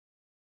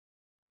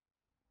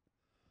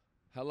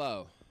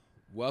Hello.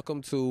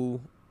 Welcome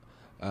to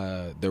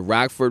the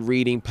Rockford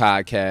Reading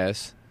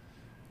Podcast,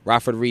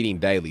 Rockford Reading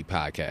Daily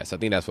Podcast. I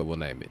think that's what we'll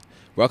name it.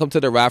 Welcome to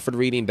the Rockford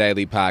Reading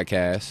Daily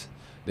Podcast.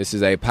 This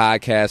is a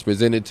podcast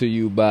presented to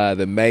you by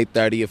the May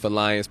 30th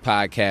Alliance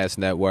Podcast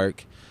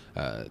Network.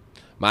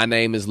 My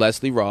name is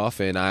Leslie Roth,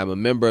 and I am a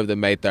member of the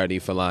May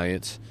 30th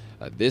Alliance.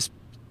 This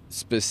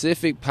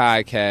specific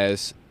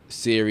podcast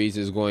series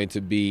is going to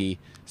be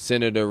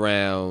centered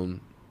around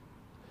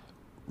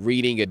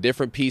reading a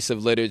different piece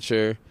of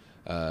literature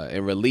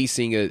and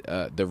releasing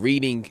the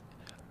reading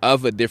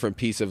of a different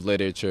piece of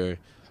literature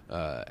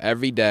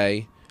every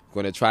day. I'm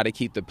going to try to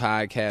keep the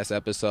podcast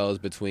episodes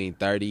between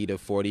 30 to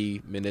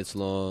 40 minutes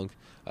long.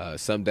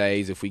 Some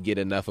days, if we get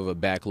enough of a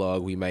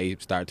backlog, we may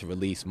start to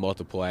release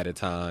multiple at a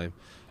time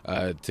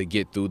to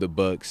get through the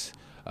books.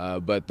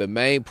 But the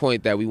main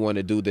point that we want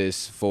to do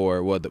this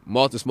for, well,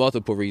 there's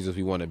multiple reasons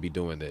we want to be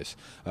doing this.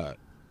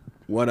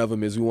 One of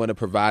them is we want to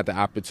provide the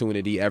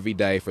opportunity every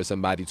day for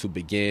somebody to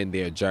begin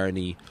their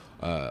journey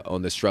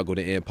on the struggle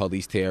to end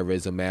police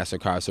terrorism, mass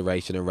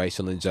incarceration, and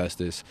racial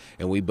injustice.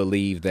 And we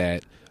believe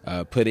that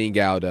putting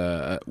out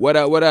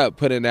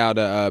putting out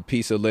a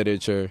piece of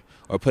literature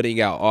or putting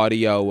out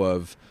audio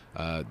of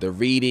the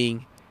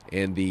reading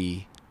and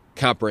the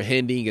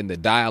comprehending and the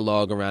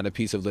dialogue around a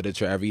piece of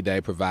literature every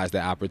day provides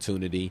that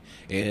opportunity.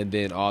 And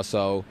then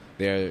also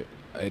it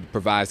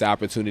provides the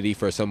opportunity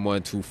for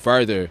someone to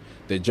further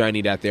the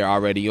journey that they're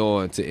already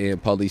on to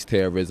end police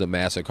terrorism,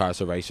 mass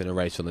incarceration, and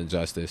racial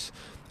injustice.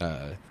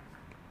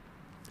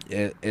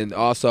 And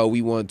also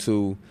we want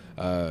to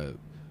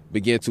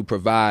begin to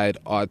provide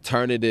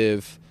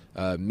alternative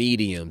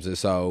mediums. And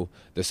so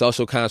the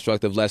Social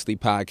Construct of Leslie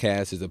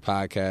podcast is a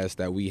podcast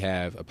that we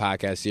have, a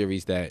podcast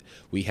series that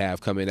we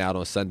have coming out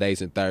on Sundays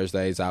and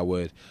Thursdays. I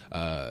would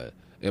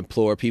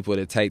implore people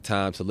to take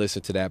time to listen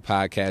to that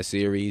podcast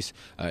series.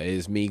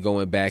 Is me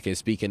going back and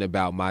speaking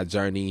about my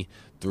journey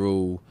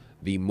through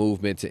the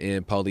movement to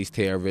end police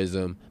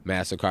terrorism,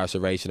 mass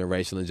incarceration, and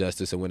racial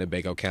injustice in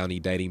Winnebago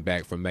County, dating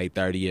back from May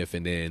 30th.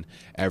 And then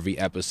every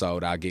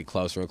episode, I'll get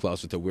closer and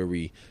closer to where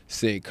we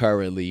sit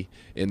currently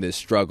in this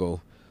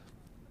struggle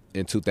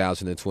in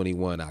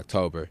 2021,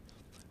 October.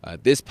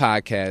 This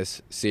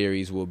podcast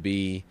series will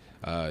be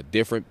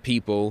different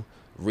people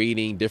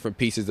reading different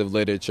pieces of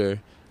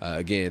literature.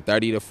 Again,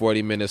 30 to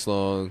 40 minutes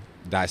long,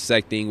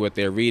 dissecting what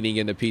they're reading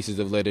in the pieces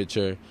of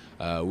literature.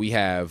 We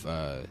have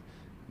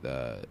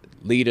the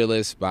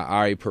Leaderless by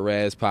Ari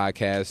Perez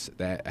podcast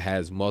that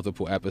has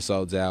multiple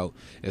episodes out.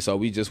 And so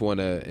we just want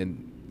to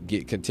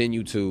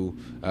continue to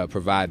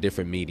provide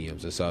different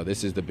mediums. And so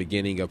this is the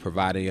beginning of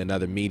providing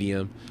another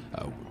medium.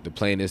 The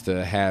plan is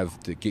to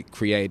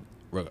create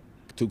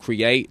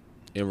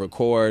and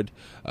record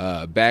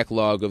a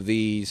backlog of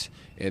these,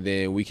 and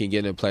then we can get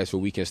in a place where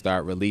we can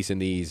start releasing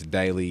these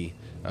daily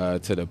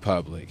to the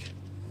public.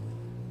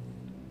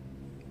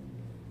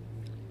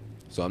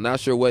 So I'm not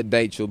sure what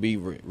date you'll be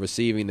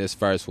receiving this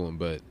first one,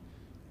 but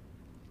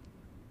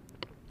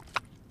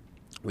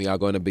we are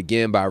going to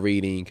begin by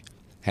reading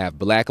Have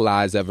Black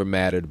Lives Ever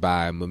Mattered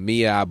by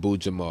Mumia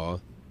Abu-Jamal.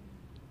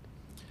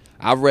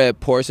 I've read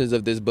portions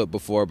of this book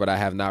before, but I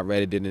have not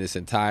read it in its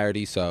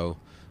entirety, so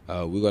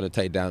we're going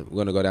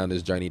to go down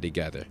this journey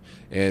together.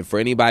 And for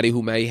anybody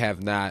who may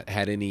have not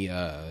had any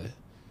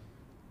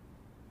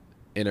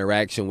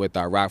interaction with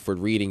our Rockford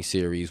reading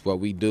series, what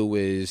we do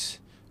is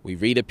we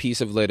read a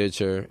piece of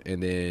literature,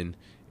 and then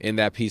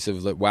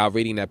while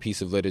reading that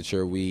piece of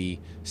literature, we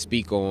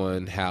speak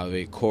on how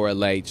it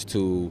correlates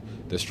to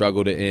the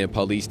struggle to end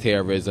police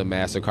terrorism,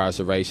 mass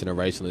incarceration, and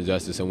racial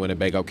injustice in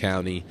Winnebago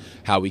County,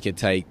 how we can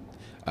take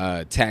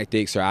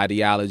tactics or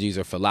ideologies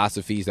or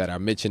philosophies that are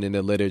mentioned in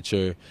the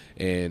literature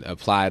and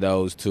apply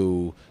those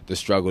to the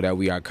struggle that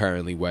we are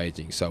currently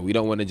waging. So we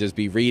don't want to just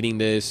be reading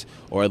this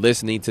or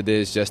listening to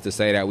this just to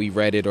say that we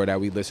read it or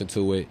that we listened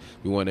to it.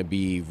 We want to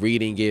be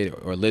reading it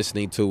or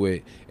listening to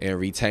it and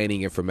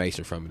retaining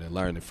information from it and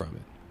learning from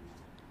it.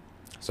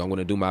 So I'm going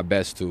to do my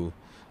best to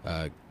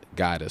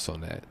guide us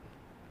on that.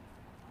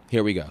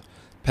 Here we go.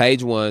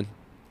 Page 1,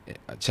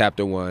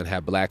 Chapter 1,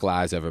 Have Black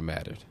Lives Ever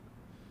Mattered?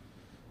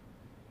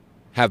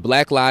 Have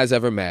Black Lives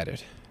Ever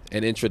Mattered?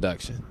 An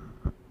introduction.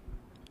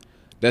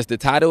 Does the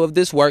title of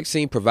this work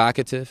seem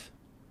provocative?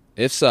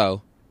 If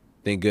so,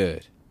 then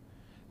good.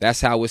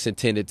 That's how it's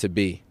intended to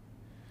be.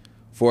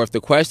 For if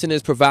the question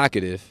is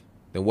provocative,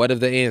 then what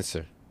of the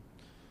answer?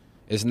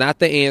 Is not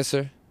the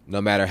answer, no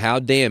matter how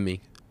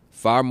damning,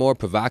 far more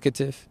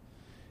provocative?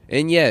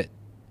 And yet,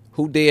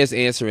 who dares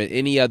answer in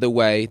any other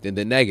way than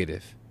the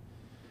negative?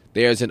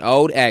 There is an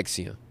old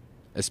axiom,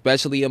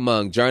 especially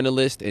among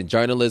journalists and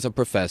journalism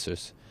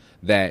professors,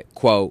 that,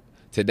 quote,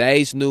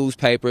 today's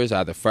newspapers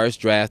are the first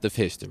draft of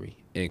history,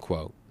 end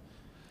quote.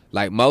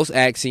 Like most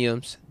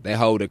axioms, they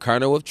hold a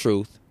kernel of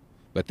truth,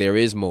 but there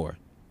is more.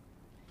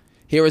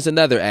 Here is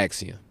another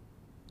axiom,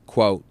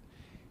 quote,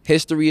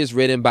 history is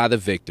written by the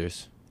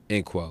victors,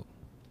 end quote.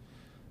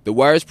 The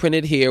words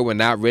printed here were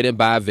not written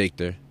by a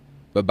victor,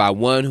 but by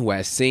one who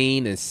has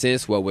seen and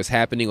sensed what was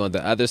happening on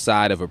the other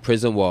side of a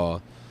prison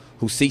wall,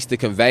 who seeks to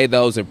convey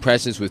those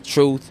impressions with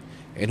truth,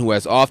 and who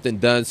has often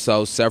done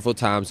so several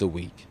times a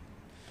week.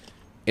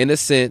 In a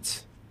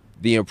sense,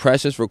 the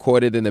impressions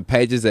recorded in the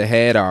pages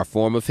ahead are a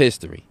form of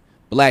history,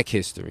 black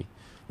history,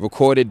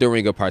 recorded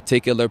during a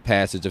particular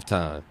passage of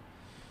time.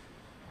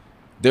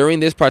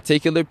 During this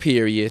particular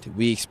period,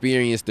 we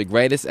experienced the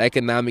greatest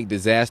economic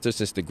disaster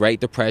since the Great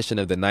Depression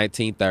of the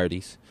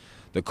 1930s,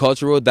 the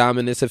cultural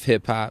dominance of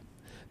hip-hop,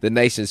 the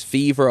nation's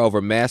fever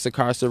over mass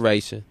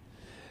incarceration,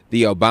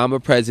 the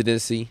Obama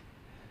presidency,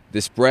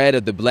 the spread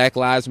of the Black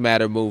Lives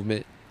Matter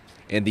movement,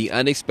 and the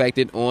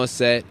unexpected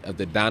onset of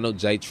the Donald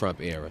J. Trump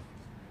era.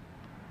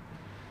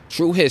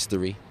 True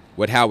history,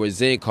 what Howard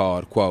Zinn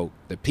called, quote,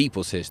 the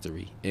people's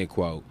history, end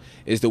quote,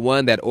 is the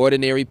one that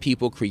ordinary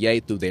people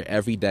create through their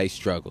everyday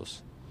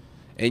struggles.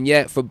 And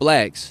yet, for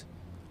blacks,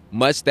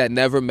 much that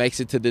never makes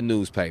it to the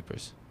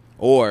newspapers,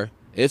 or,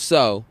 if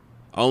so,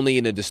 only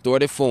in a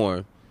distorted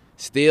form,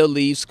 still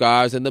leaves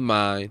scars in the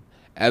mind,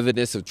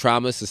 evidence of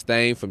trauma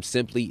sustained from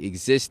simply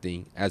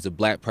existing as a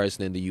black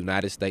person in the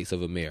United States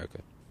of America.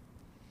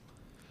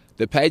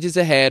 The pages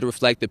ahead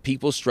reflect the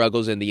people's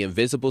struggles in the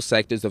invisible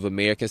sectors of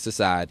American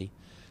society,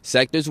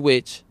 sectors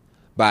which,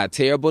 by a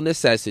terrible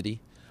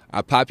necessity,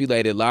 are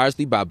populated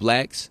largely by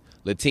blacks,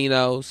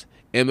 Latinos,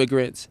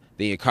 immigrants,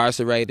 the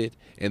incarcerated,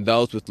 and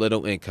those with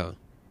little income.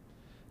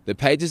 The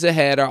pages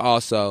ahead are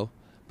also,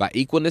 by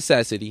equal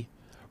necessity,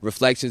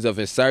 reflections of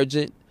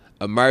insurgent,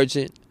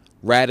 emergent,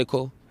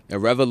 radical,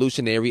 and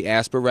revolutionary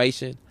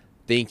aspiration,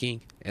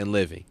 thinking, and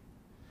living.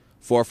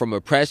 For from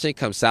oppression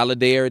comes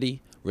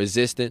solidarity,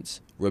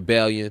 resistance,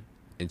 rebellion,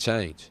 and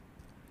change.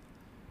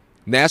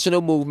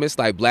 National movements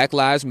like Black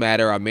Lives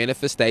Matter are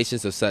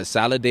manifestations of such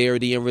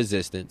solidarity and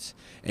resistance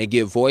and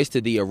give voice to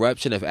the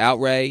eruption of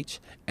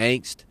outrage,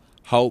 angst,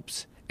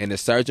 hopes, and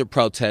insurgent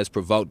protests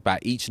provoked by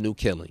each new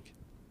killing.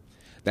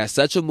 That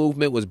such a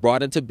movement was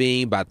brought into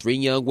being by three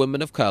young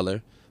women of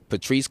color,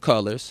 Patrisse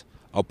Cullors,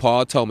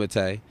 Opal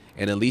Tomate,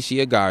 and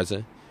Alicia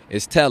Garza,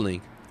 is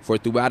telling, for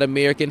throughout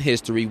American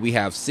history we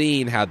have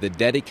seen how the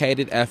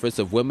dedicated efforts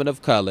of women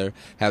of color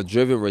have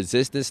driven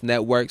resistance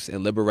networks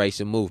and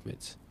liberation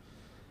movements.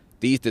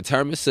 These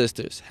determined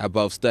sisters have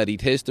both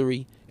studied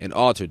history and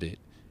altered it,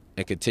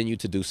 and continue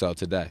to do so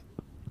today.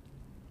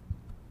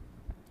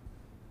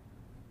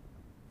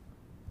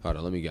 Hold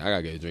on, I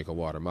gotta get a drink of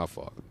water, my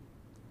fault.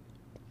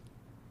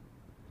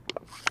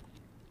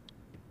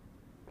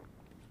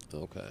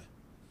 Okay.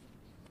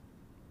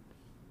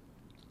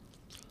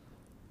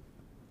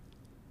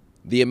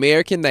 The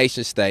American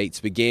nation states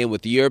began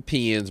with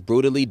Europeans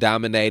brutally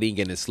dominating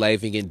and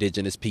enslaving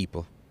indigenous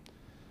people.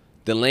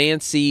 The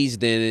land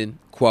seized in,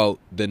 quote,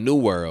 the New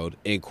World,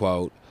 end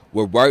quote,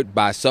 were worked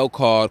by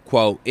so-called,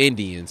 quote,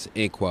 Indians,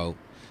 end quote,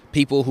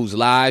 people whose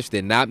lives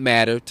did not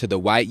matter to the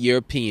white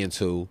Europeans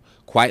who,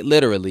 quite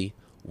literally,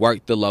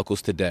 worked the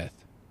locals to death.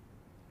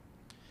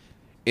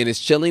 In his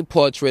chilling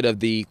portrait of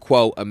the,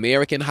 quote,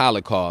 American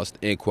Holocaust,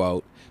 end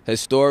quote,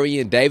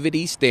 historian David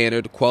E.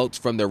 Stannard quotes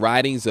from the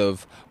writings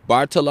of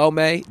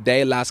Bartolomé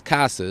de las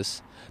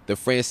Casas, the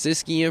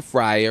Franciscan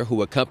friar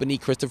who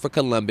accompanied Christopher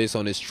Columbus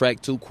on his trek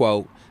to,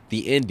 quote,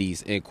 the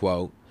Indies, end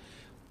quote,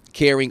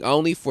 caring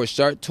only for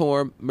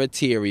short-term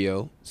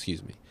material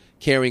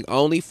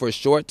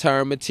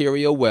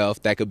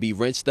wealth that could be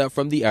wrenched up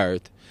from the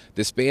earth.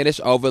 The Spanish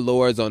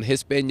overlords on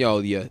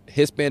Hispaniola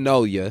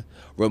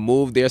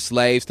removed their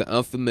slaves to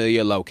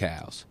unfamiliar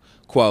locales.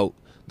 Quote,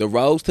 the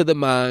roads to the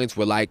mines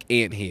were like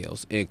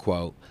anthills, end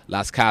quote,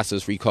 Las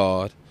Casas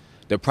recalled,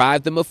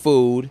 deprived them of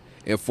food,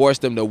 and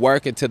forced them to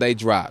work until they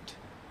dropped.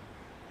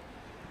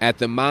 At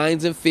the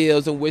mines and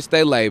fields in which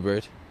they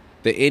labored,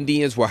 the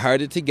Indians were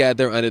herded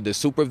together under the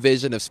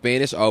supervision of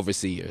Spanish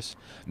overseers,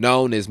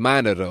 known as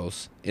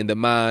mineros in the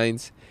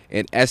mines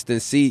and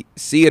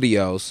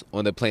estancieros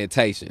on the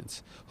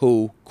plantations,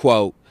 who,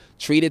 quote,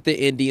 treated the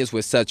Indians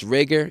with such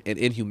rigor and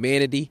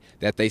inhumanity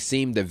that they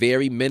seemed the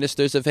very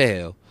ministers of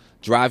hell,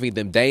 driving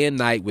them day and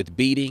night with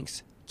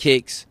beatings,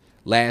 kicks,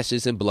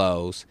 lashes, and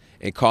blows,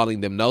 and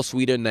calling them no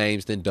sweeter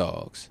names than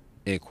dogs,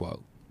 end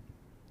quote.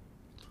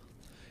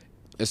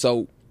 And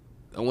so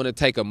I want to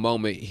take a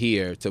moment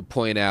here to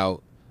point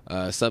out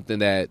something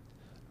that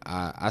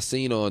I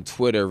seen on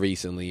Twitter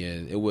recently,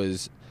 and it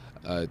was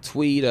a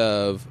tweet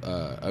of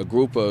a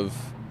group of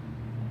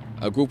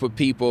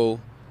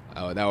people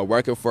that were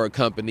working for a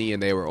company,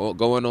 and they were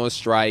going on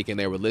strike, and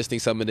they were listing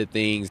some of the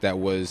things that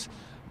was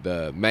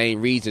the main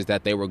reasons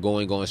that they were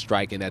going on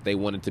strike and that they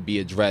wanted to be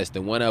addressed.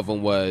 And one of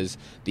them was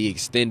the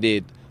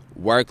extended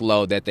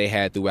workload that they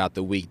had throughout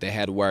the week. They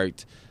had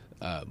worked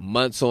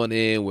months on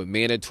end with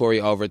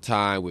mandatory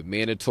overtime, with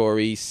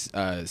mandatory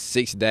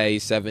 6-day,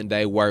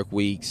 7-day work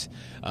weeks.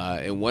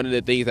 And one of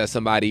the things that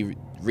somebody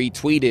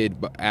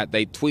retweeted,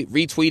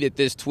 retweeted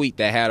this tweet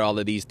that had all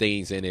of these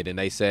things in it, and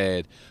they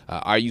said,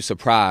 are you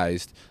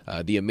surprised?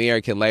 The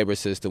American labor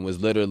system was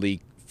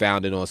literally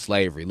founded on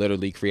slavery,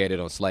 literally created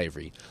on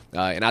slavery.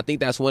 And I think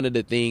that's one of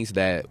the things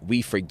that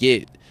we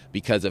forget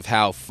because of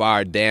how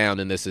far down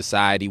in the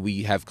society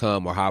we have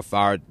come, or how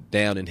far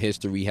down in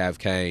history we have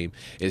came,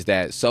 is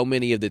that so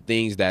many of the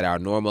things that are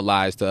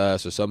normalized to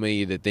us, or so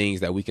many of the things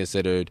that we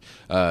considered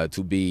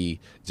to be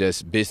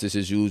just business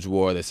as usual,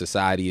 or the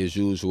society as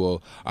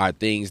usual, are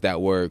things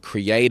that were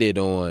created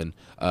on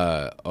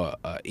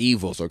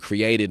evils, or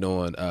created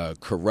on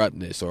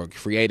corruptness, or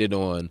created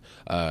on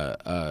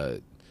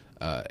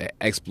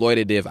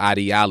exploitative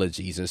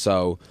ideologies. And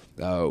so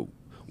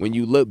when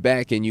you look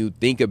back and you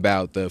think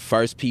about the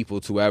first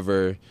people to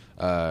ever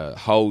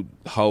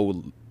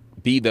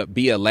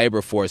be a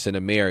labor force in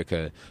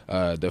America,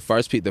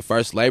 the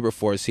first labor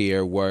force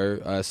here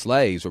were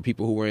slaves, or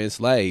people who were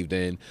enslaved,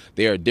 and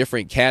there are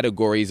different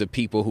categories of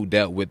people who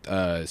dealt with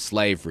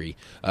slavery,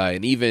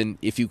 and even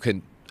if you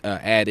can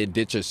add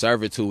indentured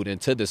servitude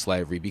into the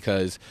slavery,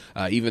 because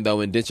even though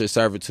indentured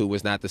servitude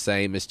was not the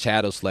same as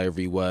chattel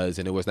slavery was,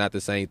 and it was not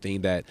the same thing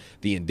that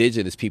the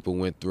indigenous people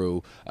went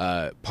through,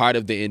 part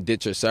of the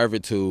indentured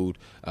servitude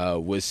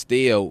was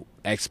still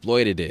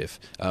exploitative,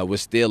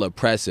 was still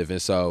oppressive. And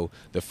so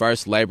the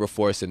first labor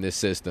force in this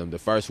system, the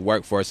first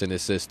workforce in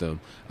this system,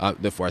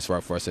 the first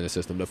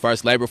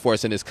labor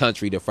force in this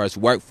country, the first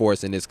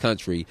workforce in this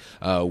country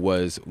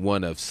was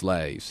one of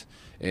slaves.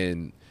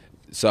 And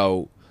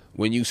so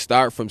when you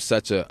start from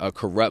such a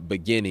corrupt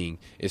beginning,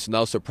 it's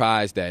no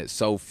surprise that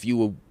so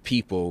few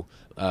people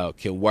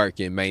can work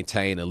and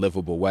maintain a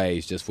livable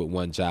wage just with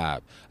one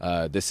job.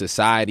 The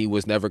society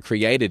was never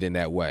created in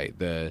that way.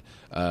 The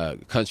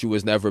country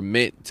was never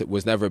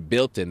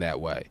built in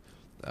that way.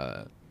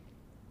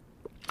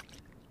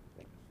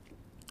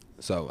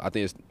 So I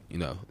think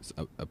it's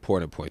an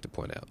important point to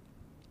point out.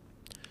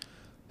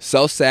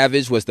 So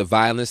savage was the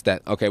violence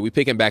that, okay, we're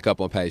picking back up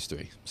on page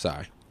 3.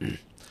 Sorry.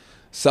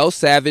 So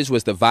savage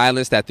was the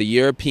violence that the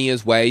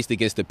Europeans waged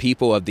against the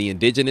people of the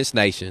indigenous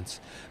nations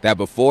that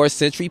before a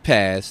century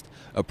passed,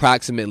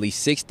 approximately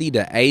 60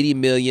 to 80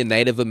 million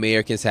Native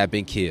Americans have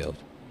been killed.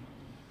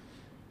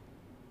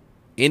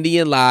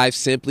 Indian lives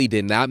simply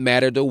did not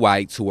matter to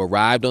whites who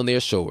arrived on their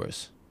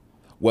shores.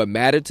 What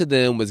mattered to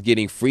them was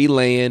getting free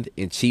land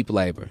and cheap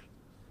labor.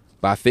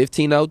 By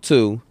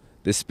 1502,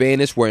 the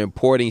Spanish were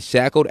importing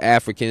shackled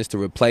Africans to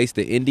replace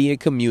the Indian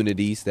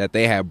communities that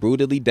they had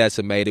brutally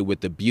decimated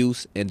with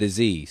abuse and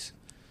disease.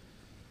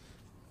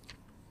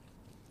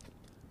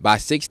 By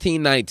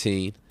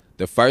 1619,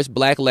 the first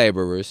black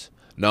laborers,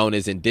 known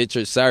as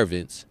indentured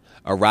servants,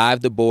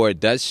 arrived aboard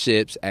Dutch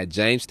ships at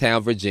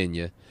Jamestown,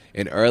 Virginia,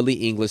 an early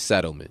English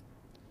settlement.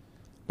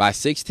 By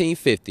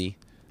 1650,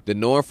 the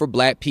norm for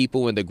black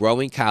people in the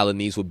growing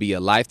colonies would be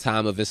a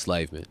lifetime of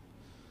enslavement.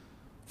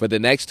 For the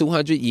next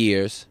 200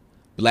 years,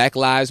 Black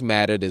lives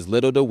mattered as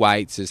little to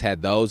whites as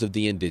had those of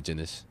the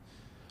indigenous.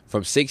 From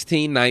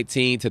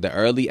 1619 to the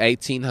early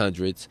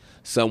 1800s,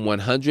 some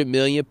 100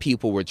 million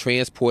people were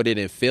transported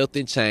in filth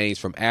and chains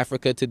from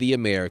Africa to the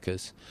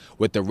Americas,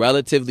 with a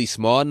relatively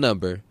small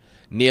number,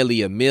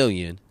 nearly 1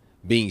 million,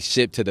 being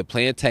shipped to the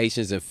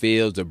plantations and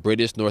fields of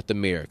British North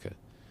America.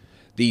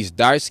 These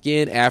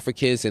dark-skinned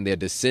Africans and their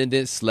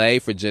descendants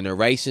slaved for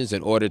generations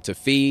in order to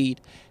feed,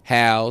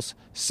 house,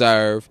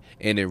 serve,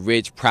 and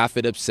enrich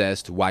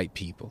profit-obsessed white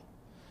people.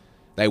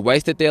 They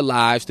wasted their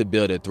lives to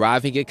build a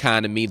thriving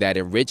economy that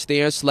enriched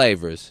their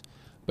enslavers,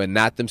 but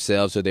not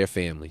themselves or their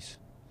families.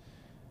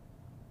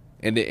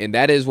 And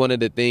that is one of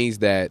the things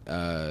that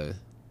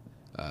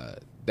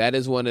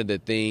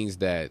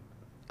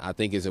I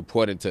think is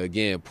important to,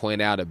 again, point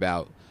out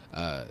about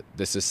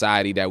the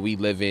society that we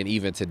live in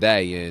even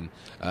today. And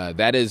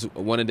that is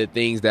one of the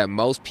things that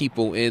most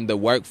people in the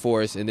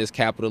workforce in this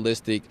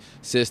capitalistic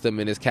system,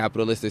 in this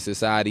capitalistic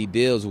society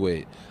deals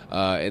with.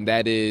 And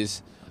that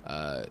is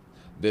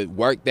the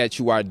work that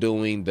you are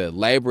doing, the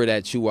labor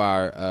that you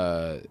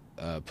are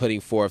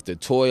putting forth, the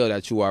toil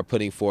that you are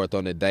putting forth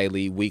on a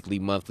daily, weekly,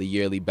 monthly,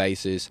 yearly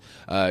basis,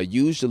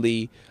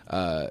 usually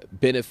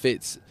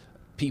benefits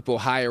people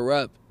higher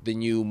up than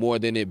you more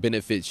than it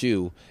benefits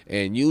you.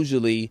 And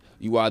usually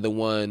you are the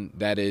one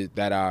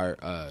that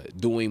are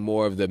doing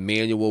more of the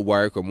manual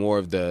work, or more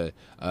of the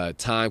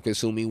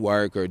time-consuming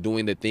work, or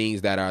doing the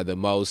things that are the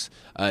most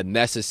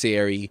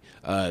necessary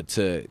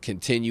to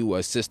continue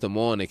a system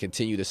on and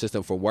continue the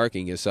system for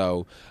working. And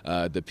so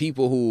the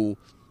people who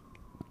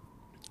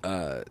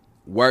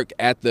work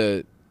at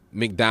the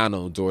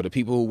McDonald's, or the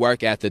people who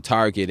work at the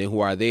Target and who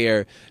are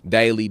there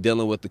daily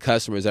dealing with the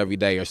customers every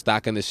day, or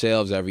stocking the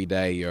shelves every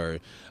day, or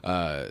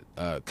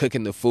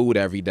cooking the food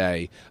every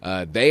day,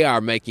 they are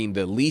making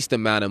the least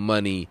amount of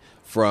money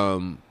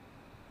from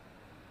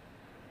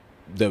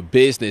the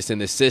business and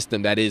the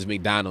system that is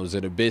McDonald's,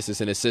 or the business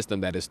and the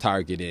system that is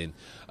Target. And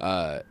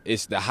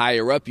it's the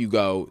higher up you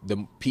go,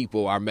 the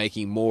people are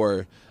making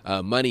more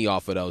money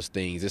off of those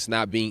things. It's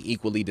not being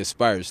equally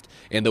dispersed,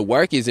 and the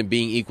work isn't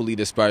being equally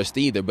dispersed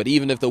either. But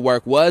even if the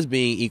work was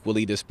being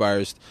equally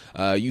dispersed,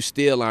 you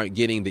still aren't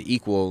getting the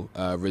equal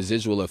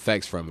residual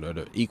effects from it, or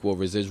the equal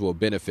residual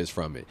benefits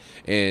from it.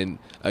 And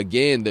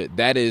again,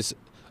 those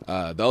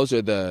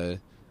are the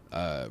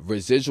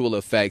residual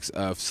effects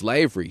of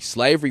slavery.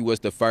 Slavery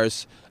was the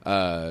first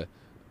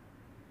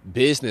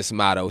business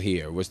model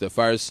here, was the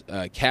first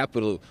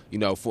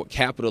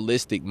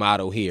capitalistic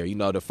model here.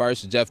 The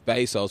first Jeff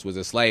Bezos was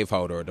a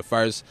slaveholder. The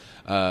first,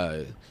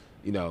 I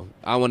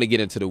want to get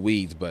into the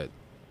weeds, but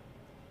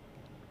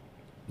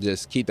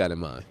just keep that in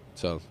mind.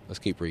 So let's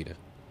keep reading.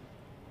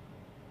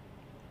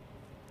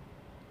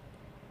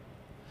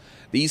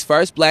 These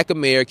first black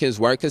Americans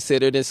weren't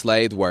considered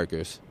enslaved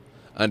workers.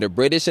 Under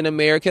British and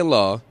American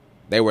law,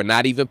 they were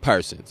not even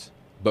persons,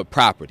 but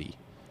property,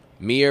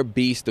 mere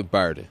beasts of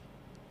burden.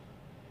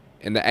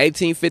 In the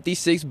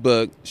 1856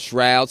 book,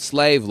 Shroud's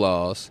Slave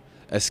Laws,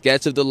 a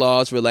sketch of the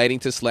laws relating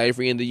to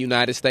slavery in the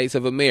United States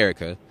of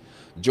America,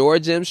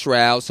 George M.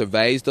 Shroud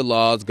surveys the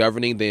laws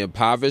governing the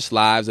impoverished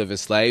lives of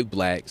enslaved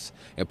blacks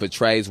and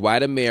portrays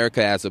white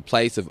America as a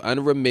place of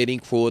unremitting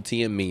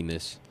cruelty and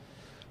meanness.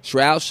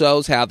 Shroud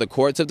shows how the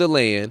courts of the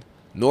land,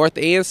 North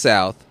and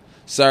South,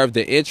 served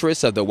the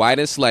interests of the white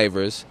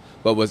enslavers,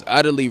 but was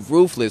utterly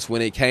ruthless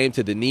when it came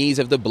to the needs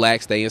of the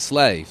blacks they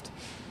enslaved.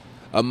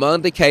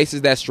 Among the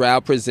cases that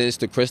Shroud presents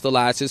to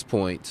crystallize his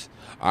points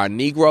are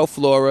Negro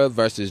Flora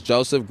versus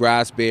Joseph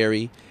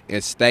Grasberry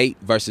and State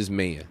versus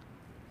Man.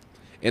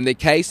 In the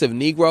case of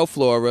Negro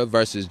Flora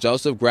versus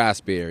Joseph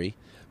Grasberry,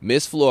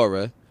 Miss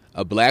Flora,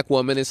 a black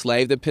woman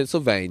enslaved in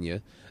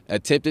Pennsylvania,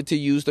 attempted to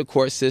use the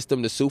court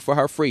system to sue for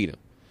her freedom.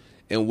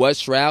 In what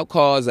Shroud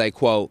calls a,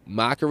 quote,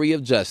 mockery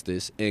of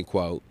justice, end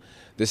quote,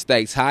 the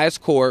state's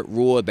highest court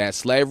ruled that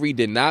slavery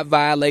did not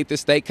violate the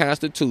state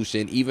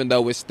constitution, even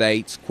though it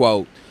states,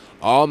 quote,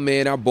 all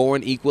men are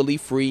born equally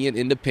free and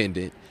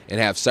independent and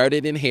have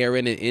certain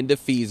inherent and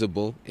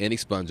indefeasible,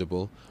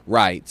 inexpugnable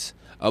rights,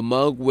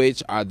 among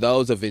which are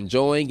those of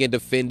enjoying and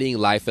defending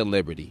life and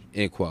liberty,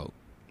 end quote.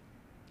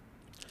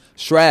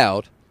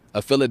 Shroud,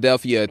 a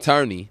Philadelphia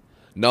attorney,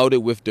 noted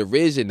with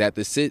derision that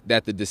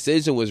the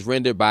decision was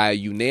rendered by a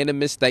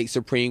unanimous state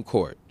Supreme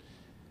Court.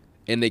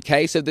 In the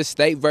case of the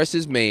State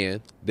versus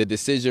Man, the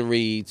decision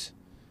reads,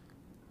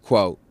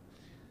 quote,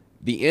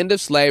 the end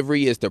of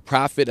slavery is the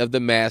profit of the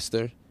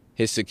master,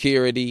 his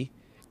security,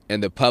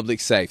 and the public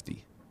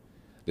safety.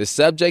 The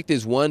subject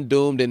is one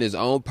doomed in his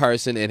own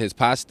person and his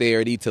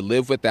posterity to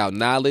live without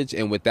knowledge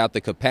and without the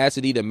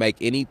capacity to make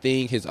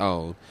anything his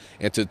own,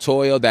 and to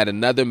toil that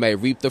another may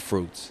reap the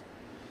fruits.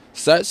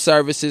 Such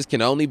services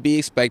can only be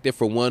expected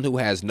from one who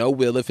has no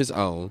will of his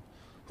own,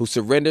 who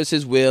surrenders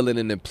his will in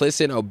an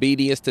implicit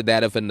obedience to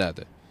that of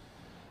another.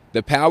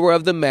 The power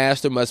of the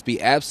master must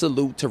be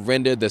absolute to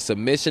render the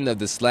submission of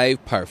the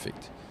slave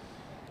perfect.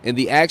 In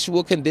the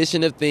actual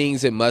condition of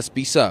things, it must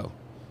be so.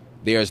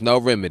 There is no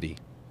remedy.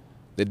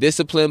 The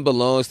discipline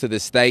belongs to the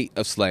state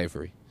of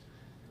slavery.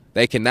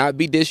 They cannot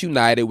be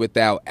disunited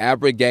without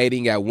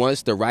abrogating at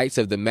once the rights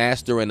of the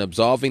master and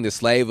absolving the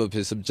slave of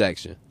his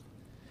subjection.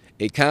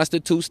 It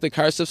constitutes the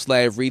curse of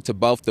slavery to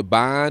both the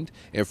bond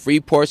and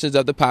free portions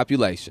of the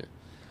population,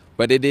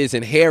 but it is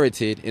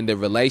inherited in the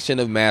relation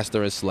of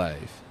master and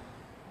slave.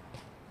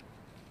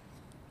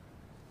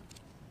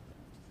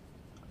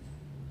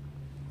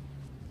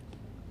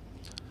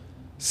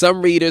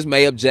 Some readers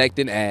may object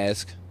and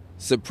ask,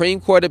 Supreme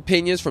Court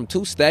opinions from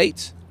two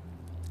states?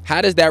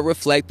 How does that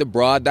reflect the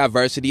broad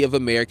diversity of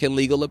American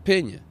legal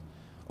opinion?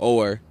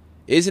 Or,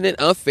 isn't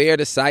it unfair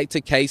to cite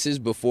to cases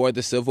before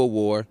the Civil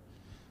War,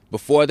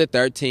 before the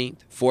 13th,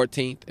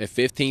 14th, and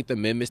 15th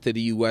Amendments to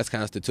the U.S.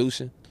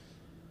 Constitution?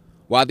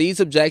 While these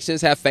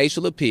objections have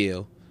facial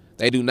appeal,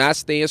 they do not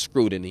stand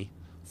scrutiny,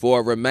 for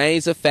it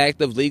remains a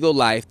fact of legal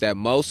life that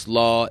most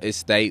law is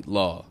state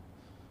law.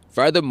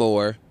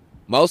 Furthermore,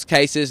 most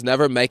cases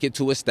never make it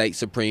to a state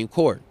Supreme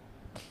Court.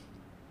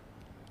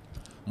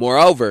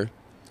 Moreover,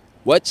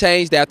 what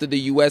changed after the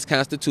U.S.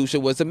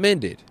 Constitution was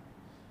amended?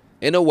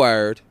 In a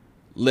word,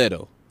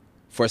 little.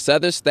 For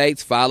Southern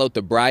states followed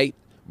the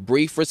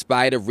brief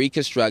respite of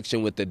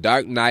Reconstruction with the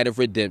dark night of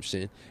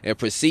redemption and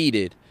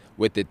proceeded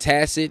with the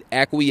tacit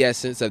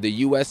acquiescence of the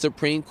U.S.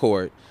 Supreme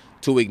Court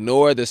to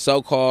ignore the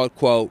so-called,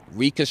 quote,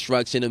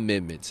 Reconstruction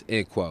Amendments,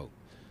 end quote.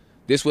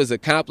 This was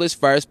accomplished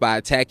first by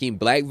attacking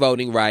black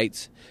voting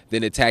rights,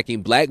 then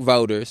attacking black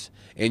voters,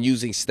 and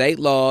using state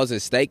laws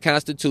and state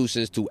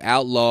constitutions to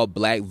outlaw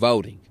black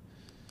voting.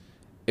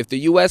 If the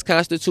U.S.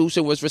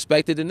 Constitution was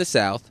respected in the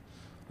South,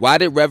 why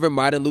did Reverend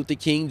Martin Luther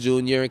King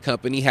Jr. and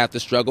company have to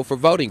struggle for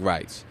voting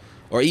rights,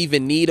 or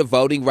even need a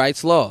voting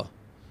rights law?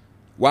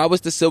 Why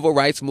was the civil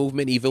rights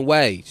movement even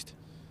waged?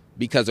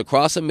 Because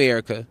across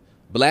America,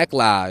 black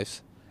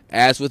lives,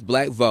 as with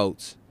black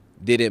votes,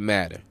 didn't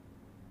matter.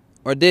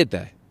 Or did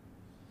they?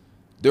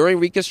 During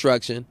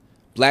Reconstruction,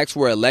 blacks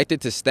were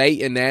elected to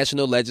state and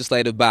national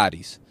legislative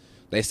bodies.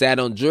 They sat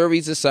on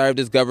juries and served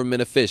as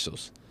government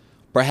officials.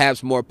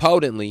 Perhaps more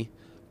potently,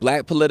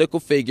 black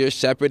political figures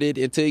shepherded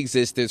into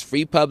existence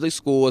free public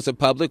schools and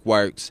public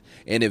works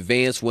and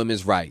advanced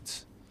women's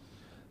rights.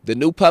 The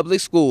new public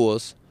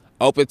schools,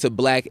 open to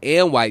black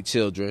and white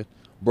children,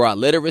 brought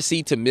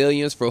literacy to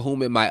millions for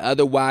whom it might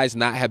otherwise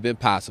not have been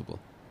possible.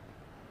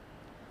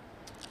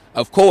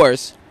 Of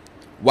course,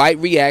 white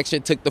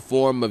reaction took the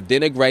form of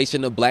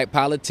denigration of black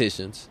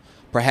politicians,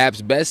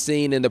 perhaps best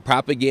seen in the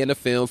propaganda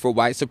film for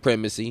white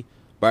supremacy,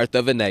 Birth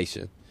of a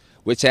Nation,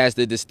 which has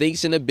the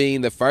distinction of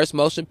being the first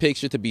motion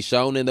picture to be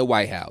shown in the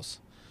White House.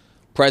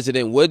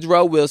 President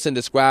Woodrow Wilson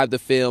described the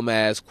film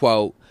as,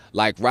 quote,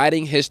 like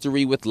writing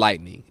history with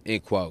lightning,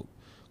 end quote.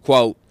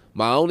 Quote,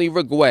 my only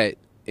regret,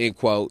 end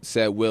quote,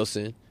 said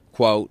Wilson,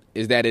 quote,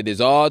 is that it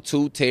is all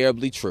too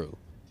terribly true,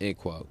 end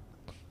quote.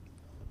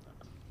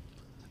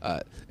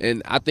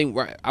 And I think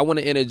I want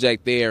to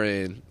interject there,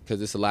 and because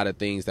there's a lot of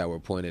things that were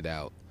pointed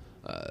out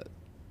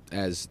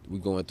as we're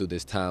going through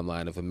this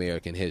timeline of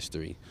American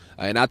history.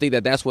 And I think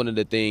that that's one of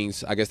the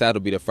things, I guess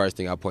that'll be the first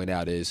thing I'll point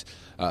out is,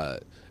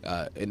 and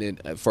then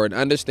for an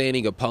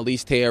understanding of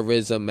police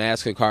terrorism,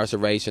 mass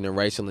incarceration, and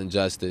racial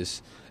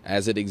injustice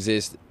as it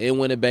exists in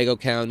Winnebago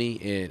County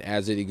and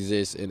as it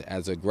exists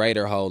as a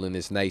greater whole in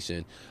this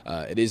nation,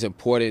 it is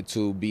important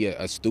to be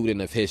a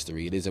student of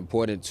history. It is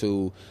important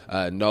to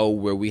know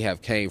where we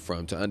have came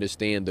from, to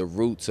understand the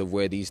roots of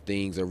where these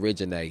things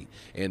originate.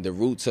 And the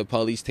roots of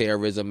police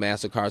terrorism,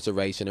 mass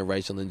incarceration, and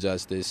racial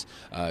injustice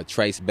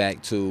trace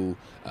back to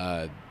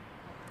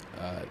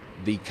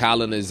the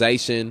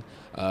colonization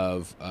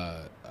of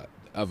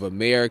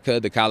America,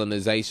 the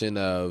colonization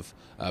of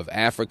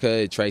Africa.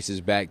 It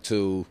traces back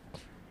to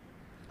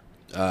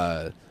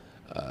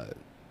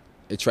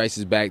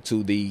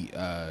the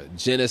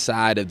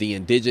genocide of the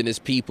indigenous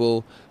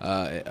people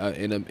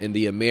in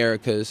the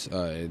Americas,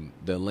 in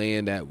the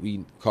land that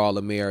we call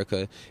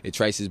America. It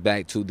traces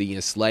back to the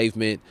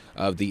enslavement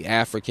of the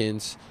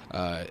Africans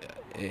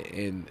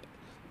and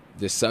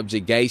the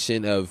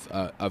subjugation of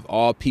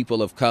all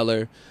people of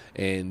color,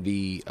 and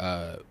the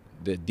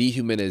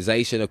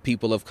dehumanization of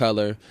people of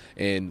color.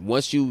 And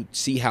once you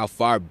see how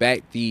far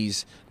back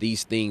these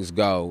things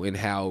go, and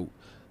how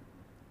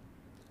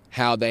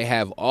they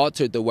have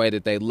altered the way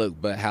that they look,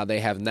 but how they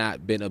have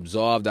not been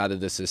absorbed out of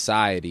the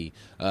society,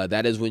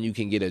 that is when you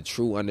can get a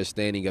true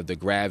understanding of the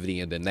gravity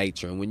and the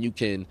nature. And when you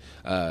can,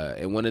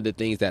 and one of the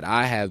things that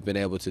I have been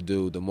able to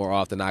do, the more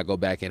often I go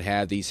back and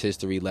have these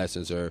history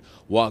lessons or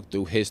walk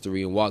through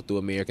history and walk through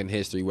American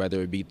history,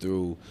 whether it be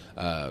through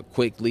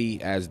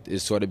quickly, as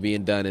is sort of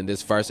being done in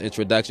this first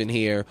introduction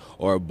here,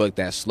 or a book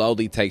that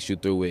slowly takes you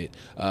through it,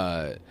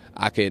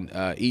 I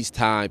can each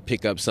time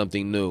pick up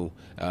something new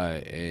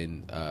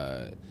and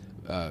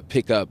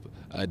pick up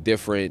a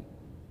different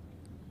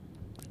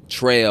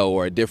trail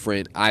or a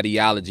different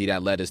ideology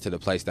that led us to the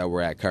place that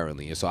we're at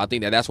currently. And so I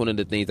think that that's one of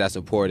the things that's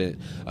important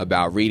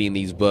about reading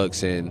these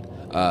books and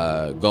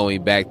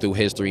going back through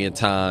history and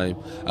time.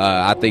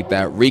 I think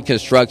that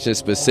Reconstruction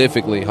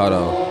specifically,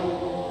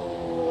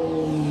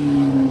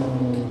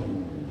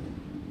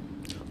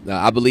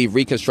 I believe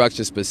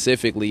Reconstruction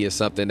specifically is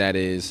something that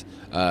is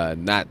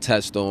not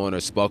touched on or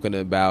spoken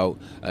about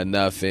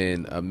enough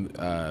in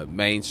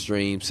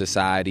mainstream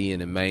society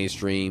and in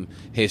mainstream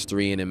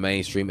history and in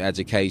mainstream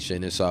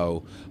education. And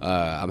so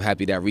I'm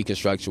happy that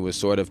Reconstruction was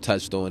sort of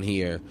touched on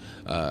here.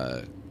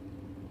 And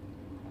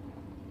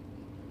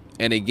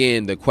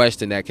again, the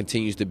question that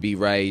continues to be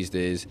raised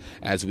is,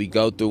 as we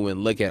go through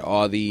and look at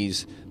all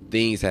these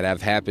things that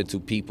have happened to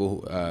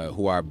people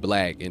who are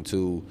black and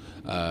to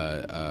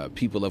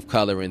people of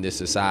color in this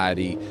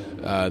society,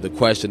 the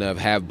question of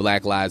have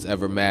black lives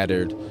ever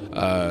mattered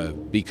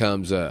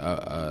becomes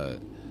a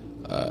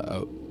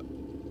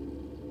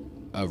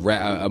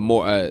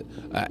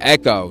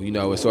echo. You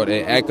know, it sort of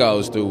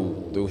echoes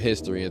through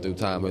history and through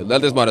time.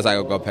 Let this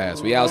motorcycle go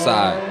past. We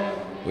outside.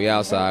 We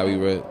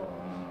outside.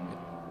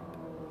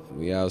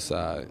 We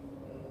outside.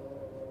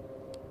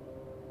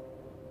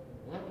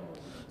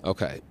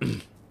 Okay.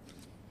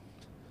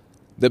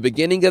 The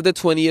beginning of the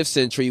 20th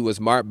century was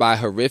marked by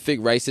horrific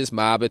racist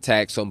mob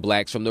attacks on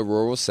blacks from the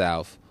rural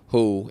South,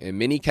 who, in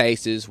many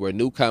cases, were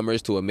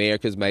newcomers to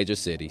America's major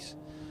cities.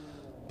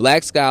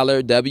 Black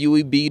scholar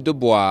W.E.B. Du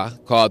Bois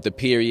called the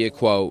period,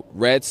 quote,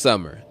 Red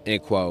Summer,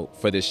 end quote,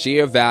 for the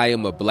sheer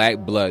volume of black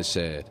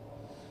bloodshed.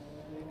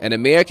 An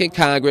American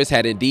Congress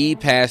had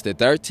indeed passed the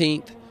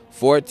 13th,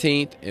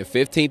 14th, and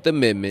 15th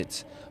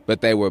Amendments,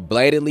 but they were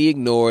blatantly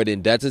ignored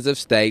in dozens of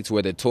states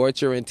where the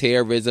torture and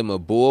terrorism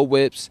of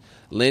bullwhips,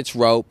 lynch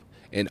rope,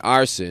 and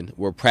arson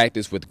were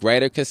practiced with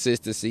greater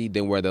consistency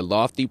than were the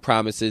lofty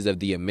promises of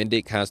the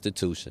amended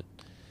Constitution.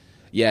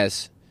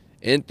 Yes,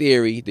 in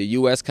theory, the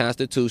U.S.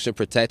 Constitution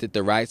protected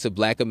the rights of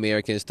black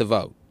Americans to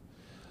vote.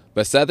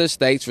 But Southern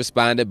states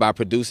responded by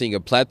producing a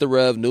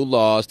plethora of new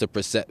laws to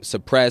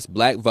suppress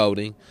black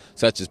voting,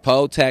 such as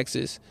poll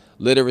taxes,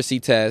 literacy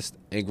tests,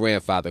 and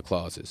grandfather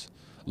clauses.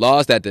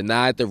 Laws that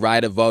denied the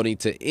right of voting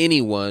to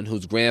anyone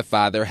whose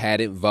grandfather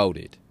hadn't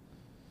voted.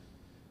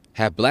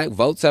 Have black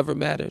votes ever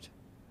mattered?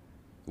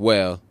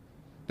 Well,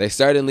 they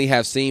certainly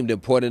have seemed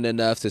important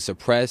enough to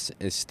suppress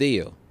and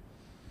steal.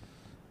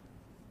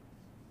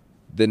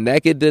 The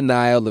naked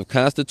denial of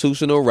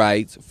constitutional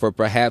rights for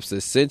perhaps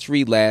a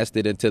century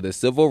lasted until the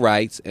civil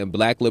rights and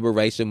black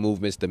liberation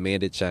movements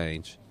demanded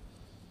change.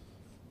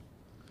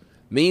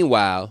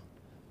 Meanwhile,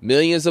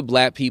 millions of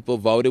black people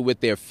voted with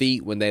their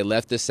feet when they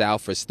left the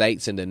South for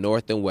states in the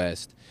North and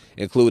West,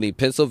 including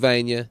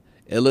Pennsylvania,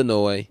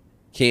 Illinois,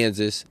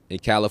 Kansas,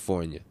 and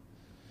California.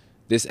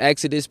 This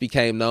exodus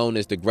became known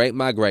as the Great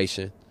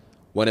Migration,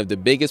 one of the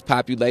biggest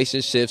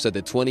population shifts of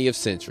the 20th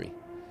century.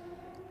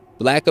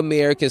 Black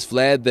Americans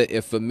fled the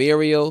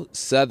ephemeral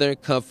Southern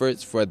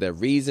comforts for the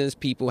reasons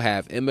people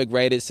have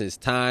immigrated since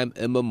time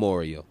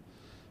immemorial: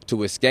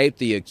 to escape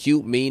the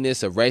acute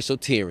meanness of racial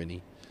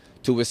tyranny,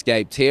 to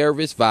escape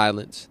terrorist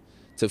violence,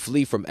 to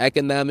flee from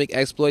economic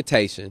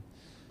exploitation,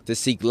 to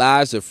seek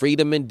lives of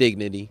freedom and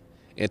dignity,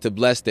 and to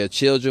bless their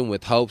children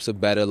with hopes of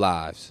better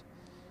lives.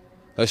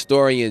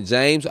 Historian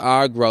James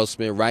R.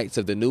 Grossman writes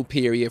of the new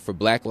period for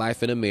black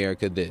life in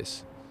America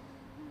this: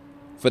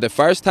 for the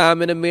first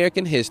time in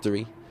American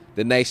history,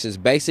 the nation's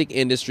basic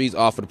industries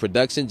offered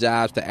production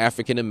jobs to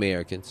African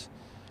Americans.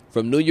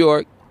 From New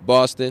York,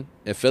 Boston,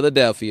 and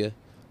Philadelphia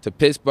to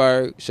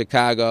Pittsburgh,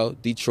 Chicago,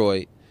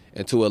 Detroit,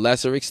 and to a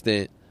lesser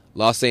extent,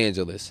 Los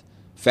Angeles,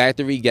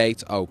 factory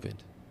gates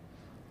opened.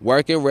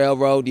 Work in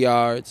railroad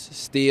yards,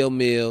 steel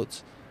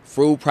mills,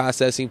 food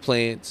processing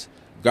plants,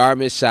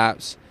 garment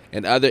shops,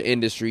 and other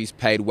industries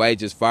paid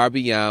wages far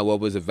beyond what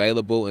was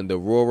available in the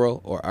rural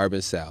or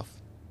urban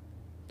South.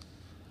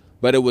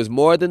 But it was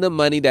more than the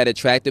money that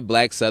attracted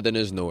black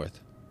Southerners north.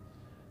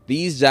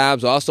 These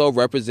jobs also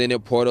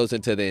represented portals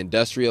into the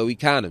industrial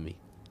economy.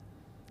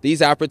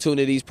 These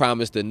opportunities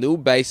promised a new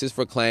basis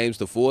for claims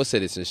to full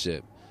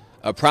citizenship,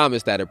 a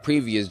promise that a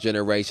previous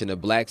generation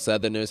of black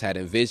Southerners had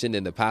envisioned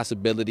in the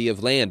possibility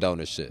of land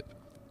ownership.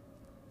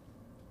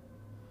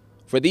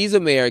 For these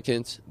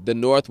Americans, the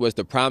North was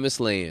the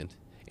promised land,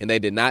 and they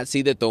did not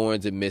see the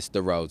thorns amidst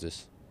the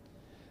roses.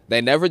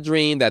 They never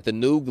dreamed that the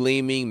new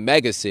gleaming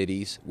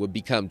megacities would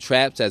become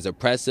traps as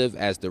oppressive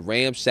as the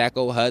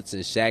ramshackle huts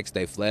and shacks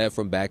they fled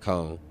from back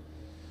home.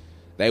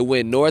 They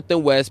went north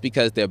and west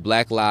because their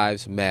black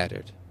lives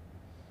mattered.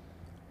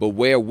 But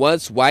where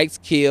once whites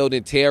killed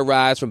and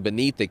terrorized from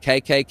beneath the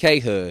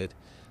KKK hood,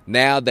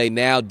 now they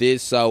did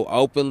so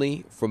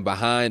openly from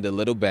behind a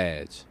little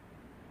badge.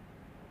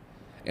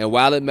 And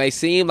while it may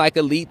seem like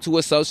a leap to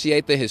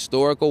associate the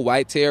historical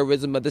white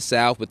terrorism of the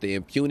South with the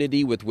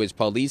impunity with which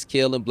police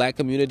kill in black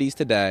communities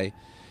today,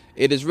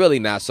 it is really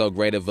not so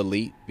great of a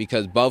leap,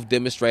 because both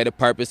demonstrate a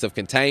purpose of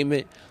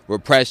containment,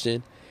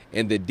 repression,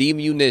 and the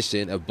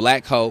demunition of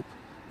black hope,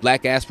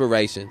 black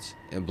aspirations,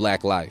 and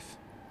black life.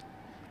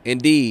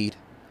 Indeed,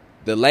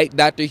 the late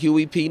Dr.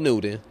 Huey P.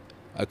 Newton,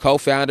 a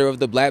co-founder of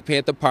the Black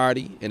Panther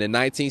Party, in a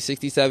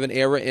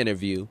 1967-era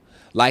interview,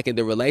 likened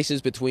the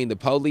relations between the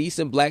police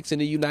and blacks in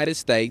the United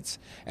States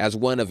as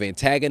one of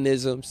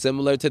antagonism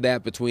similar to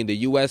that between the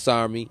U.S.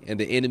 Army and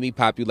the enemy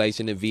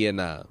population in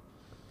Vietnam.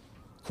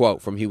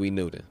 Quote from Huey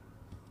Newton: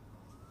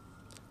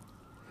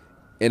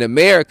 in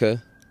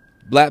America,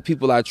 black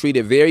people are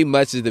treated very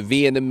much as the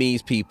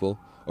Vietnamese people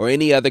or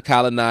any other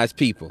colonized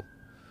people.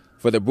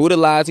 For the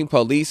brutalizing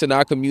police in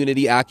our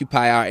community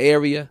occupy our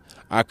area,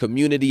 our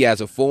community as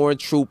a foreign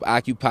troop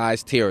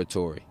occupies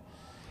territory.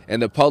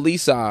 And the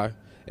police are,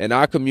 in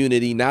our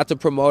community, not to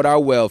promote our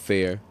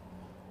welfare,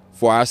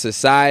 for our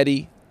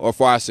society, or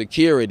for our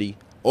security,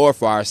 or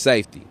for our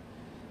safety.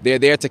 They're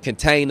there to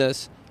contain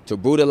us, to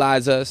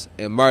brutalize us,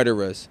 and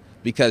murder us,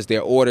 because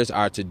their orders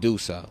are to do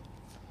so.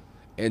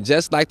 And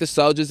just like the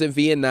soldiers in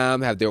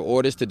Vietnam have their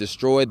orders to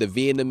destroy the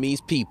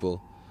Vietnamese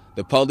people,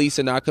 the police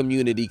in our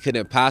community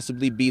couldn't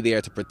possibly be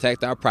there to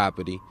protect our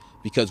property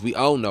because we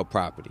own no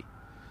property.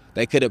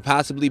 They couldn't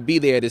possibly be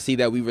there to see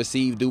that we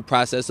receive due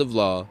process of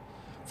law,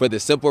 for the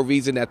simple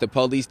reason that the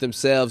police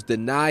themselves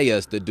deny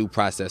us the due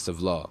process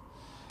of law.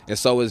 And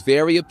so it's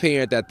very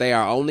apparent that they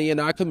are only in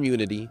our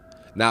community,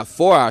 not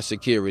for our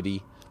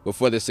security, but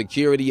for the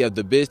security of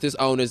the business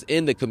owners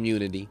in the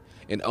community,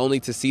 and only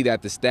to see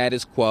that the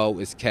status quo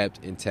is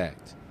kept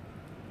intact.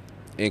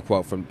 End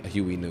quote from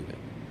Huey Newton.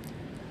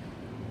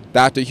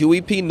 Dr.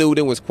 Huey P.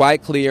 Newton was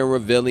quite clear in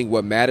revealing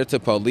what mattered to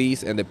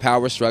police and the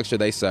power structure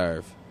they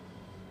serve.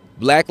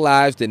 Black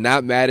lives did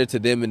not matter to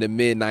them in the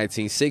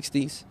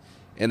mid-1960s,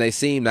 and they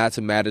seem not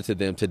to matter to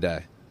them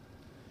today.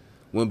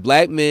 When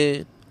black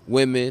men,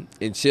 women,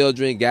 and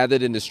children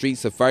gathered in the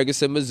streets of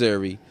Ferguson,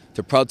 Missouri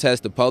to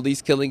protest the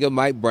police killing of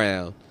Mike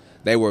Brown,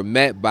 they were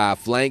met by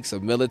flanks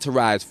of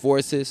militarized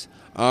forces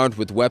armed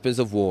with weapons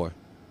of war.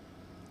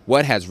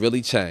 What has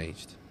really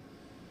changed?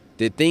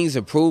 Did things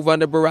improve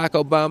under Barack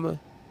Obama?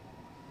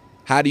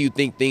 How do you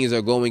think things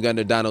are going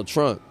under Donald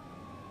Trump?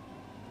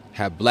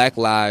 Have black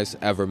lives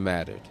ever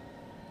mattered?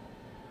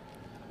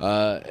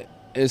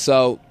 And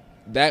so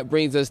that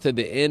brings us to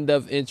the end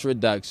of the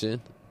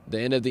introduction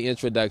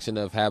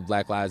of Have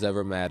Black Lives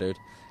Ever Mattered?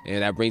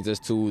 And that brings us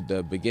to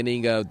the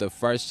beginning of the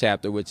first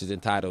chapter, which is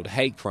entitled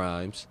Hate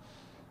Crimes.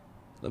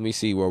 Let me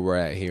see where we're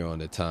at here on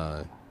the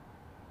time.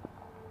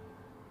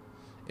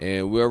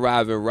 And we're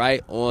arriving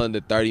right on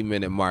the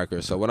 30-minute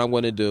marker. So what I'm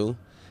going to do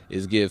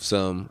is give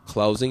some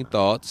closing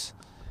thoughts,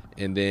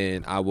 and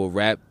then I will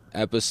wrap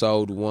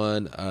episode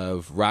 1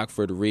 of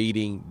Rockford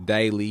Reading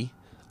Daily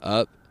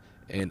up,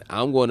 and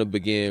I'm going to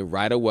begin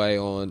right away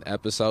on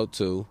episode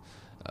 2.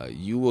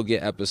 You will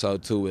get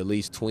episode 2 at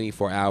least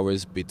 24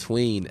 hours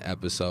between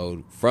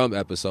episode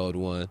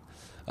 1.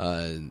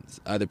 And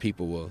other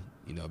people will,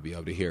 be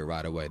able to hear it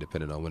right away,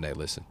 depending on when they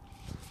listen.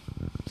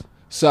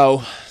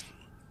 So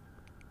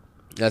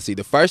let's see.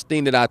 The first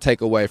thing that I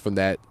take away from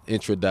that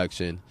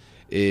introduction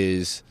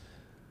is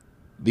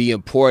the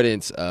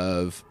importance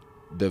of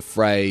the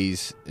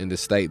phrase in the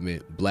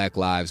statement "Black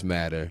Lives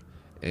Matter"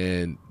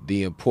 and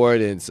the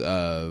importance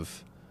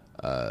of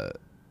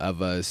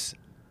us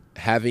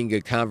having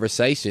a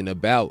conversation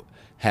about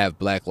have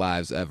Black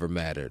lives ever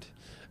mattered.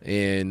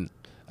 And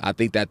I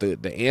think that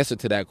the answer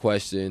to that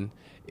question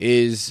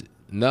is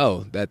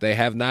no, that they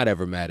have not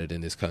ever mattered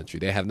in this country.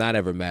 They have not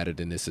ever mattered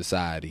in this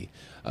society.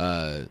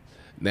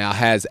 Now,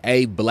 has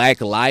a black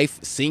life,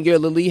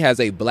 singularly, has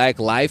a black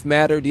life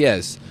mattered?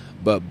 Yes.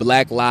 But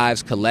black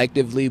lives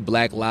collectively,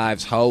 black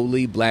lives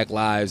wholly, black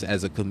lives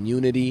as a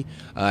community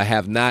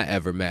have not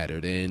ever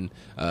mattered. And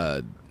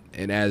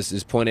as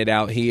is pointed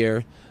out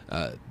here,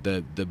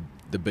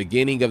 the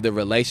beginning of the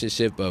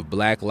relationship of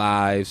black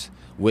lives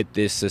with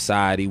this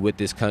society, with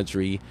this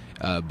country,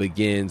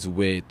 begins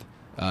with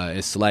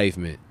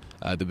enslavement.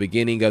 The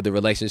beginning of the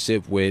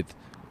relationship with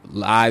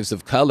lives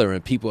of color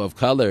and people of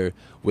color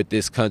with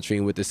this country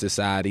and with this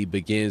society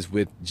begins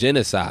with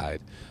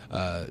genocide.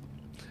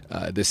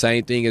 The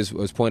same thing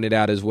was pointed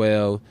out as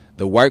well.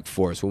 The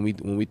workforce, when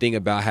we think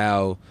about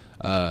how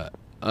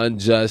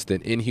unjust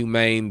and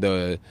inhumane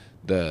the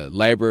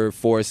labor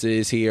force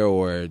is here,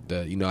 or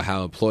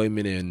how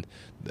employment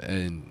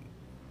and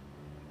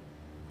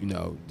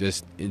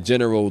just in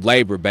general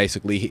labor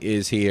basically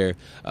is here.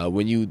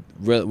 When you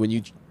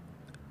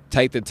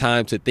take the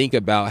time to think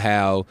about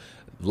how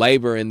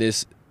labor in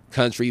this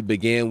country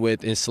began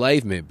with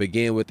enslavement,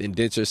 began with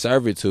indentured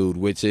servitude,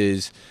 which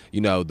is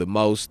the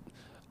most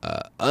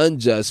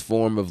unjust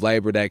form of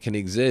labor that can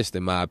exist,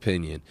 in my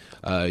opinion.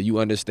 You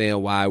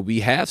understand why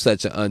we have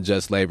such an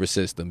unjust labor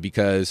system,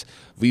 because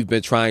we've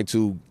been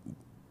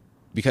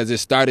because it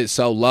started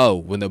so low.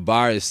 When the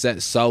bar is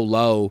set so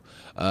low,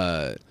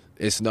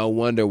 it's no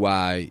wonder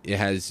why it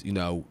has,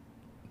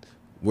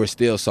 we're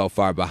still so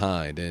far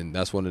behind. And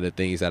that's one of the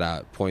things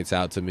that points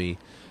out to me,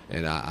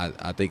 and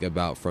I think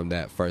about from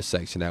that first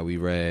section that we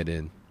read.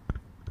 And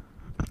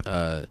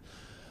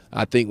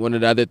I think one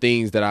of the other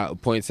things that I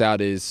points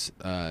out is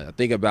I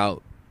think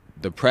about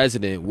the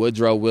president,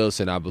 Woodrow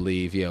Wilson, I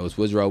believe. Yeah, it was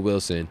Woodrow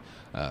Wilson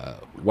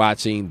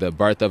watching the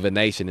birth of a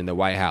nation in the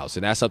White House.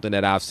 And that's something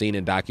that I've seen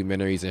in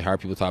documentaries and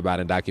heard people talk about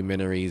in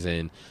documentaries,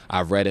 and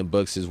I've read in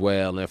books as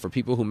well. And for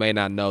people who may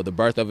not know, the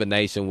birth of a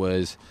nation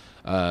was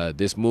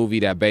this movie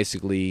that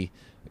basically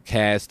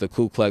cast the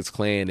Ku Klux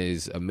Klan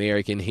as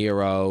American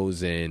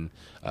heroes and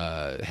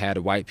had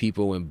white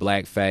people in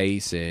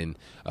blackface and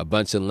a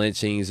bunch of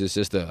lynchings. It's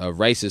just a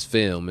racist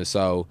film. And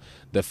so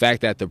the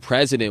fact that the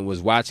president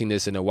was watching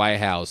this in the White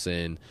House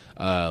and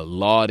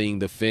lauding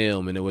the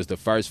film, and it was the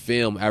first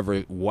film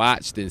ever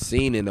watched and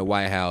seen in the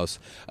White House,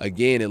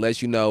 again, it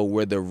lets you know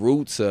where the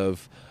roots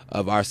of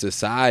our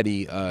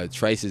society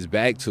traces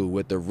back to,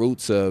 what the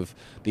roots of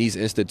these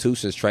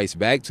institutions trace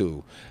back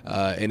to,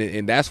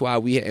 and that's why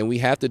we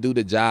have to do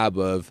the job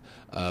of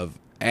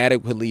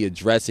adequately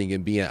addressing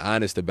and being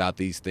honest about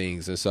these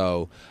things. And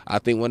so I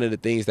think one of the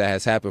things that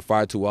has happened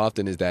far too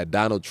often is that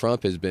Donald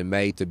Trump has been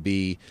made to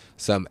be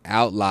some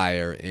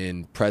outlier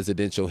in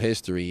presidential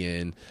history,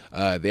 and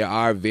there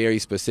are very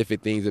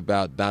specific things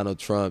about Donald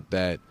Trump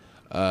that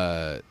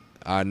are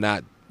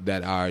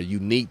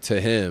unique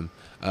to him.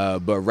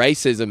 But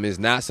racism is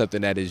not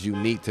something that is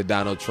unique to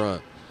Donald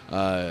Trump.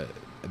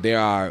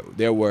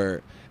 There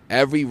were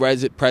every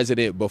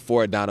president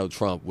before Donald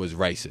Trump was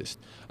racist,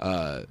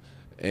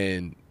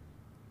 and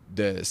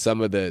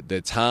some of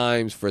the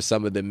times for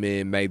some of the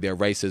men made their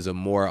racism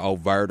more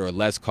overt or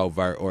less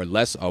covert or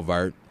less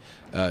overt.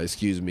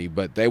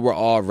 But they were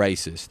all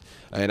racist.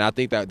 And I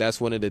think that that's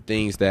one of the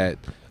things that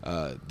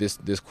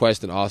this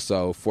question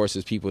also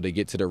forces people to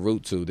get to the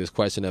root to, this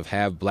question of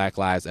have black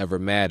lives ever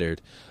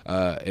mattered.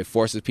 It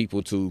forces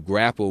people to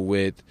grapple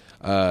with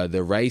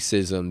the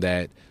racism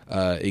that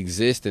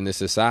exists in this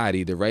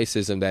society, the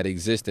racism that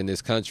exists in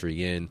this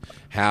country, and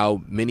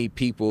how many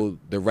people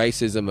the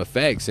racism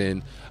affects.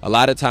 And a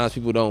lot of times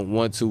people don't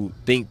want to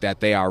think that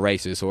they are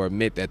racist or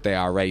admit that they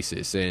are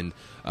racist. And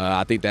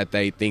I think that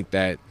they think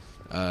that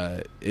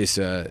it's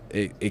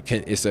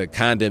a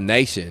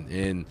condemnation,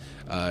 and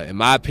in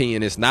my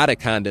opinion, it's not a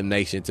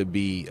condemnation to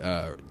be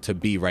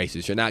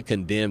racist. You're not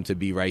condemned to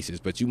be racist,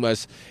 but you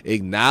must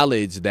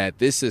acknowledge that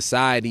this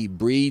society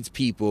breeds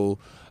people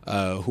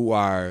who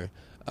are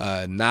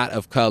not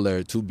of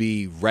color to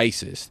be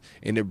racist,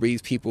 and it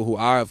breeds people who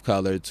are of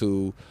color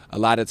to a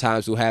lot of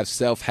times to have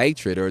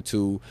self-hatred or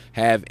to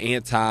have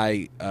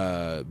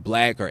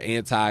anti-black or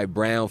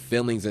anti-brown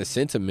feelings and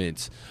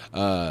sentiments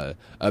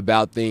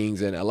about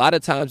things. And a lot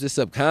of times it's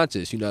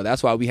subconscious.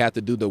 That's why we have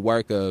to do the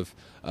work of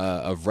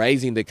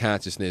raising the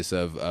consciousness,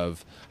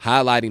 of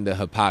highlighting the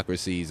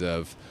hypocrisies,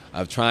 of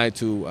trying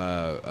to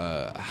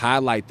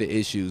highlight the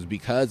issues,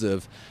 because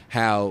of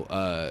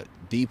how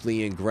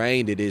deeply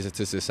ingrained it is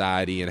into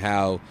society, and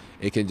how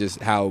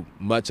how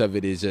much of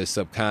it is just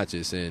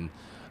subconscious. And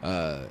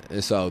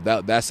so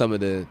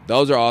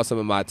those are all some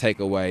of my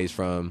takeaways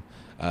from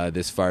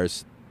this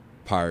first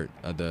part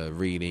of the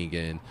reading.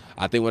 And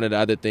I think one of the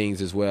other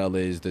things as well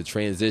is the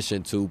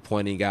transition to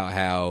pointing out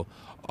how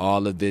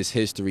all of this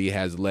history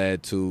has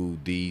led to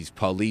these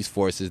police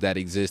forces that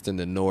exist in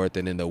the North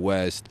and in the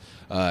West,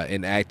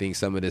 enacting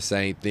some of the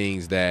same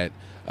things that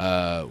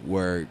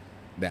were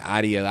that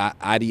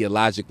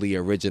ideologically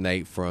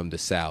originate from the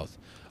South,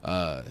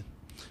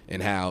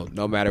 and how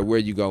no matter where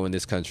you go in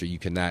this country, you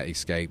cannot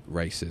escape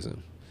racism.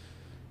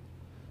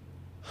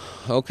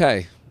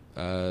 Okay,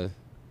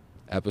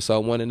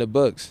 episode 1 in the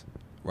books.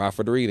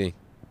 Rockford Reading,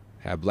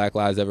 Have Black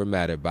Lives Ever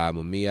Mattered by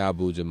Mumia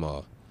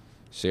Abu-Jamal.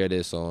 Share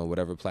this on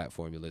whatever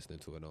platform you're listening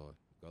to it on.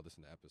 Go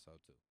listen to episode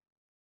 2.